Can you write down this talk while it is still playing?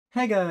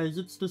Hey guys,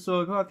 it's the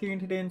Solo here,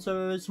 and today inside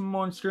of this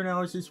monster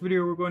analysis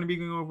video, we're going to be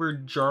going over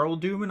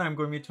JARLDOOM, and I'm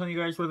going to be telling you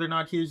guys whether or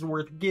not he is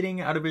worth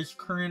getting out of his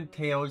current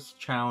Tails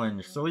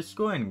challenge. So let's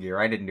go ahead and get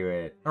right into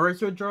it. Alright,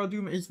 so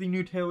JARLDOOM is the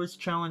new Tails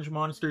challenge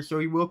monster, so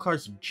he will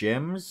cost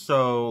gems,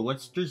 so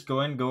let's just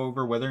go ahead and go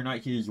over whether or not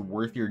he is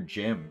worth your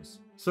gems.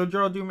 So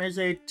JARLDOOM is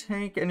a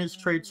tank, and his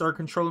traits are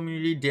Control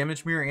Immunity,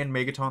 Damage Mirror, and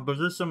Megaton.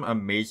 Those are some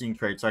amazing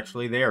traits,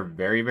 actually. They are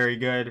very, very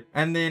good.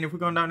 And then if we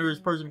go down to his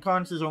pros and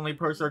cons, his only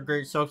pros are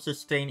great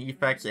self-sustain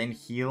effects and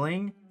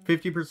healing.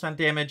 50%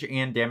 damage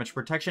and damage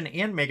protection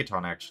and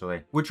Megaton,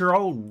 actually, which are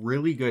all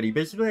really good. He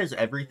basically has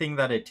everything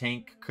that a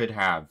tank could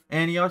have.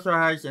 And he also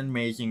has an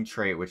amazing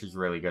trait, which is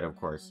really good, of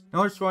course.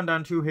 Now let's go on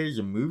down to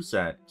his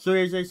moveset. So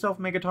he has a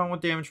self-Megaton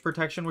with damage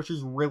protection, which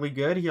is really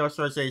good. He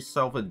also has a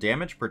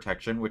self-damage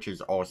protection, which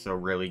is also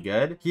really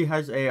good. He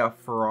has a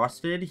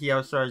frosted. He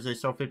also has a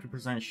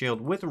self-50% shield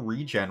with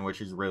regen,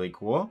 which is really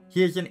cool.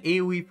 He has an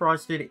AoE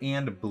frosted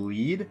and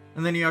bleed.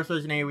 And then he also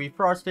has an AoE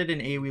frosted, an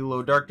AoE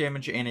low dark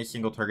damage, and a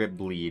single target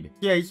bleed.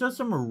 Yeah, he's got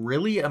some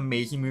really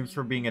amazing moves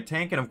for being a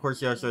tank, and of course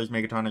he also has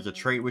Megaton as a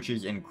trait, which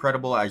is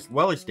incredible, as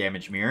well as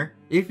Damage Mirror.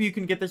 If you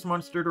can get this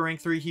monster to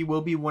rank 3, he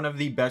will be one of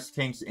the best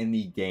tanks in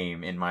the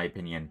game, in my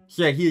opinion.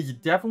 So yeah, he is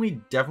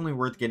definitely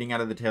worth getting out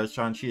of the Tails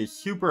Challenge. He is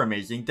super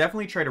amazing.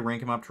 Definitely try to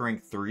rank him up to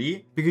rank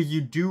 3, because you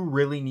do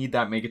really need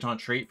that Megaton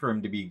trait for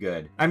him to be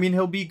good. I mean,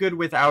 he'll be good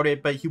without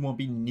it, but he won't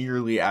be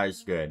nearly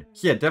as good.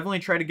 So yeah, definitely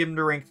try to get him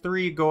to rank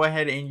 3. Go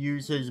ahead and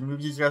use his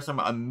moves. He's got some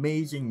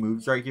amazing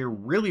moves right here.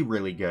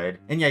 Really good.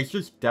 And yeah, it's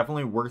just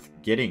definitely worth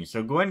getting.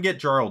 So go ahead and get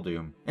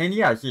JARLDOOM. And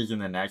yeah, see you in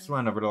the next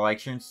one. Over to like,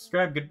 share, and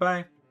subscribe.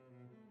 Goodbye.